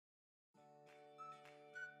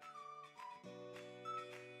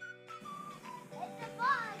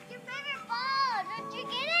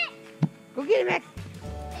Go get it, Max.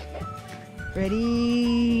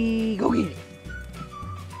 Ready? Go get it.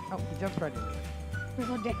 Oh, he jumps right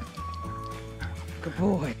into it. Good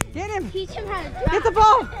boy. Get him. Teach him how to drive. Get the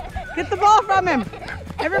ball. Get the ball from him.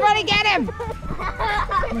 Everybody get him.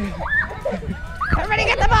 Everybody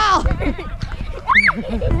get the ball.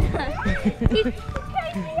 Get him.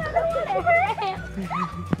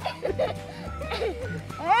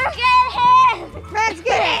 Max,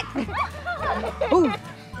 get it. Ooh.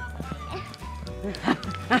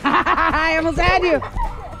 I almost had you.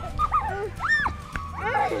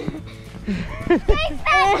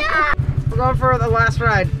 We're going for the last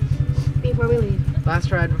ride. Before we leave.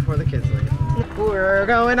 Last ride before the kids leave. We're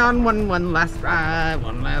going on one last ride.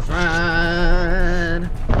 One last ride.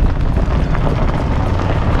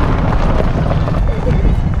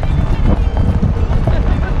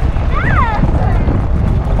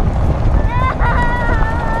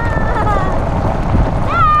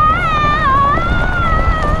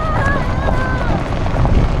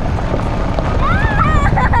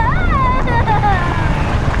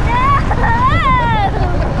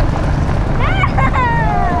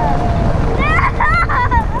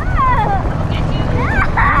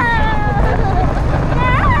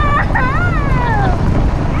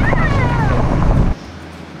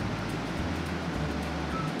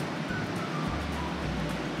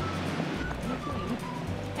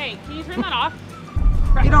 Hey, can you turn that off?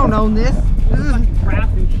 You don't own this.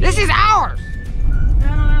 This is ours.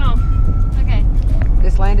 No. Okay.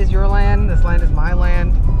 This land is your land. This land is my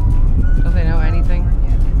land. Don't they know anything?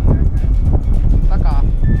 Fuck off.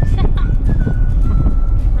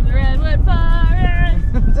 From the Redwood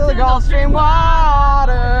Forest To the Gulf Stream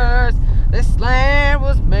waters. This land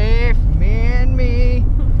was made for me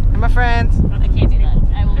and my friends. I can't do that.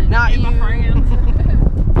 I will Not you. my friends.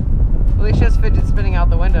 Alicia's fidget spinning out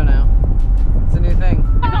the window now. It's a new thing.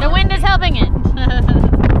 The wind is helping it.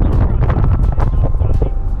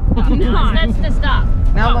 That's to stop.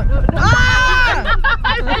 Now look. Ah!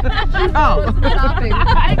 Oh. Stopping.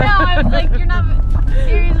 I know. I was like, you're not.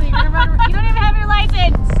 Seriously, you're running. You don't even have your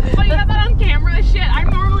license. Oh, you got that on camera? Shit, I'm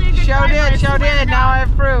normally a good Show driver, I did. swear to Now I God.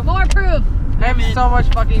 have proof. More proof. I have so much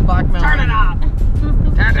fucking blackmail. Turn it off.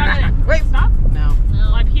 Turn it off. Wait. Stop. No.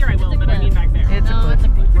 Well, up here I will, but I mean back there. It's No, a it's a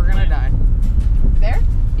cliff. cliff. We're gonna die. There?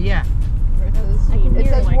 Yeah. It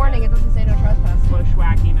says like warning, a- it doesn't say no trespassing.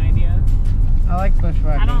 Bushwhacking idea. I like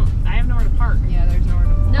bushwhacking. I have nowhere to park. Yeah, there's nowhere to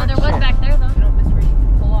pull. No, there was back there though. I don't miss where you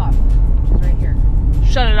can pull off, which is right here.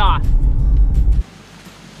 Shut it off.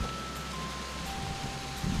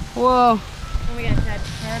 Whoa. Oh my gosh, Dad.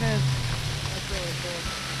 There it is. That's really cool.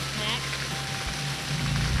 Max.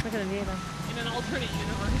 Look at the view though. In an alternate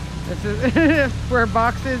universe. This is where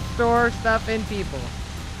boxes store stuff in people.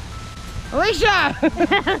 Alicia!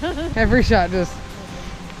 Every shot just.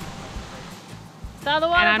 Saw the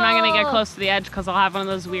waterfall. And I'm not gonna get close to the edge because I'll have one of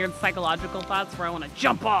those weird psychological thoughts where I want to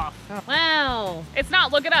jump off. Wow. It's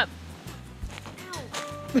not. Look it up.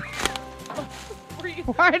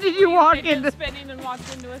 Why did you walk Fidget into? spinning and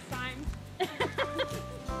walked into a sign?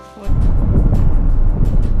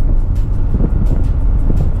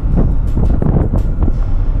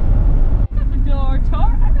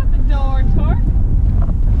 I got the door tour.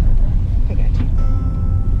 I got you.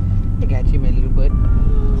 I got you, my little bud.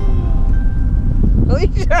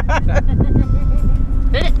 Alicia!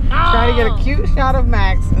 Trying to get a cute shot of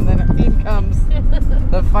Max, and then in comes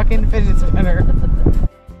the fucking fidget spinner.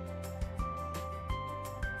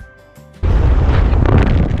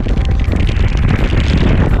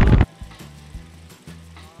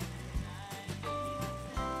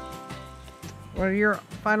 What are your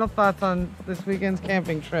final thoughts on this weekend's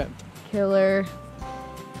camping trip? Killer.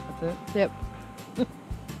 That's it? Yep.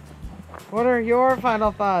 What are your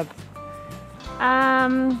final thoughts?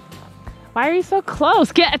 Why are you so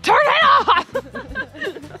close? Turn it off!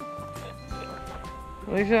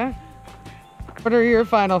 Alicia? What are your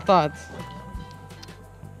final thoughts?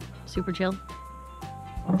 Super chill.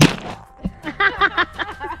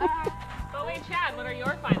 Oh wait, Chad, what are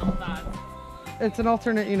your final thoughts? It's an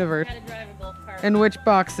alternate universe Gotta drive a golf cart. in which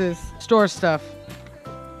boxes store stuff.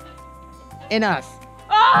 In us.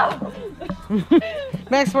 Oh!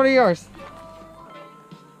 Max, what are yours?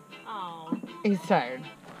 Oh. He's tired.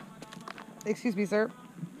 Excuse me, sir.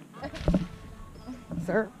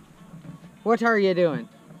 Sir? What are you doing?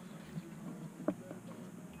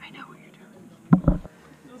 I know what you're doing.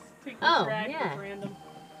 Just take this Oh, drag yeah. as random.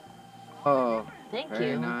 Oh. Thank Very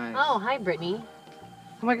you. nice. Oh, hi, Brittany.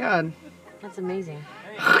 Oh my god. That's amazing.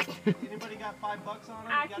 Anybody got $5 on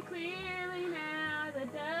them? I can clearly now the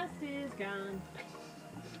dust is gone.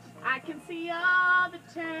 I can see all the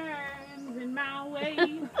turns in my way.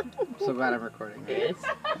 I'm so glad I'm recording this.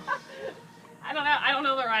 I don't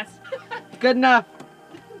know the rest. Good enough.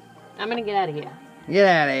 I'm gonna get out of here. Get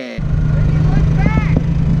out of here.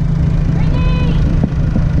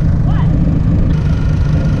 What?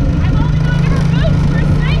 I'm only going to her boots for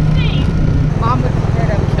safety. Mom would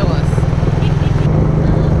straight up kill us.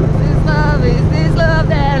 Is this love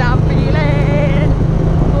that I'm feeling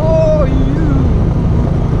for you?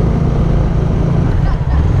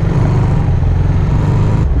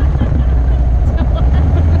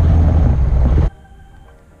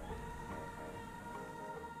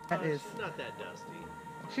 That is. She's not that dusty.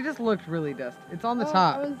 She just looked really dusty. It's on the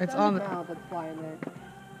top. It's on the. That's flying there.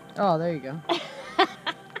 Oh, there you go.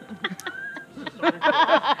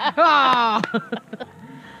 Oh.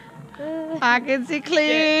 I can see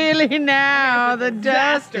clearly now. The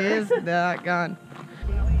dust is not gone.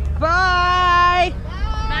 Bye.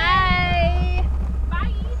 Bye.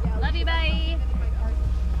 Bye. Love you. Bye.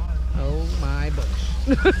 Oh my bush.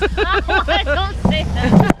 Don't say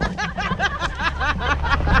that.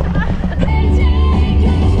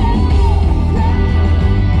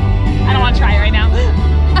 I don't want to try it right now.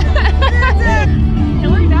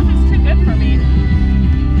 Hillary Duff is too good for me.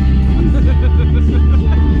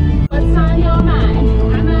 What's on your mind?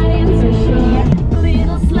 I might answer sure. A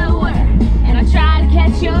little slower, and I try to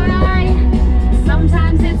catch your eye.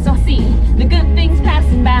 Sometimes it's all seen, the good things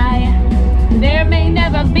passing by. There may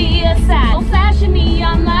never be a sign, flashing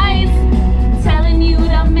neon lights, telling you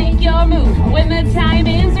to make your move when the time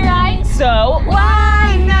is right. So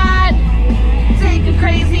why not take a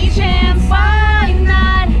crazy chance? Why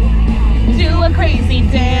not do a crazy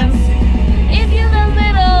dance? If you a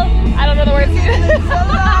little, I don't know the words.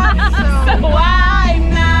 So why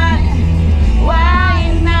not?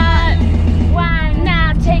 Why not? Why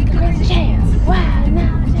not take a crazy chance? Why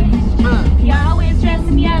not take a chance? You always dress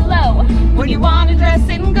in yellow when you want to dress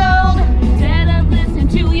in gold. Instead of listening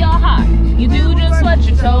to your heart, you do just what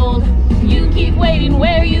you're told. You keep waiting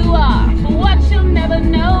where you are, but what you'll never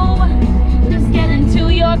know. Just get into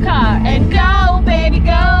your car and go, baby,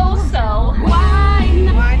 go. So why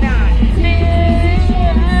not? Why not?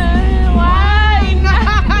 Why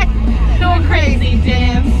not? Do a crazy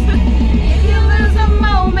dance. If you lose a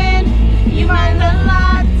moment, you might learn a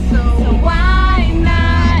lot. So why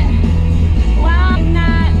not? Why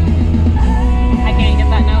not? I can't get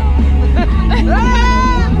that note.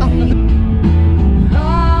 Oh,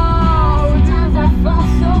 times I fall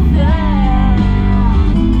so fast.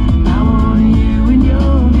 I want you and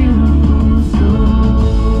your beautiful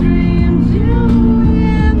soul. Dreams you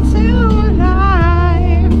into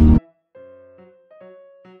life.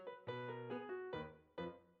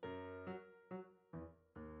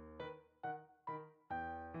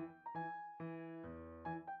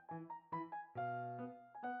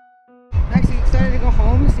 Max, you excited to go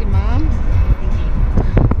home to see Mom?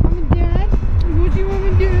 Mom and Dad? What do you want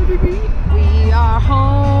to do, baby? We are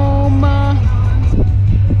home.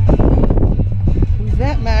 Who's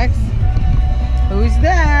that, Max? Who's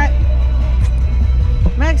that?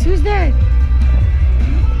 Max, who's that?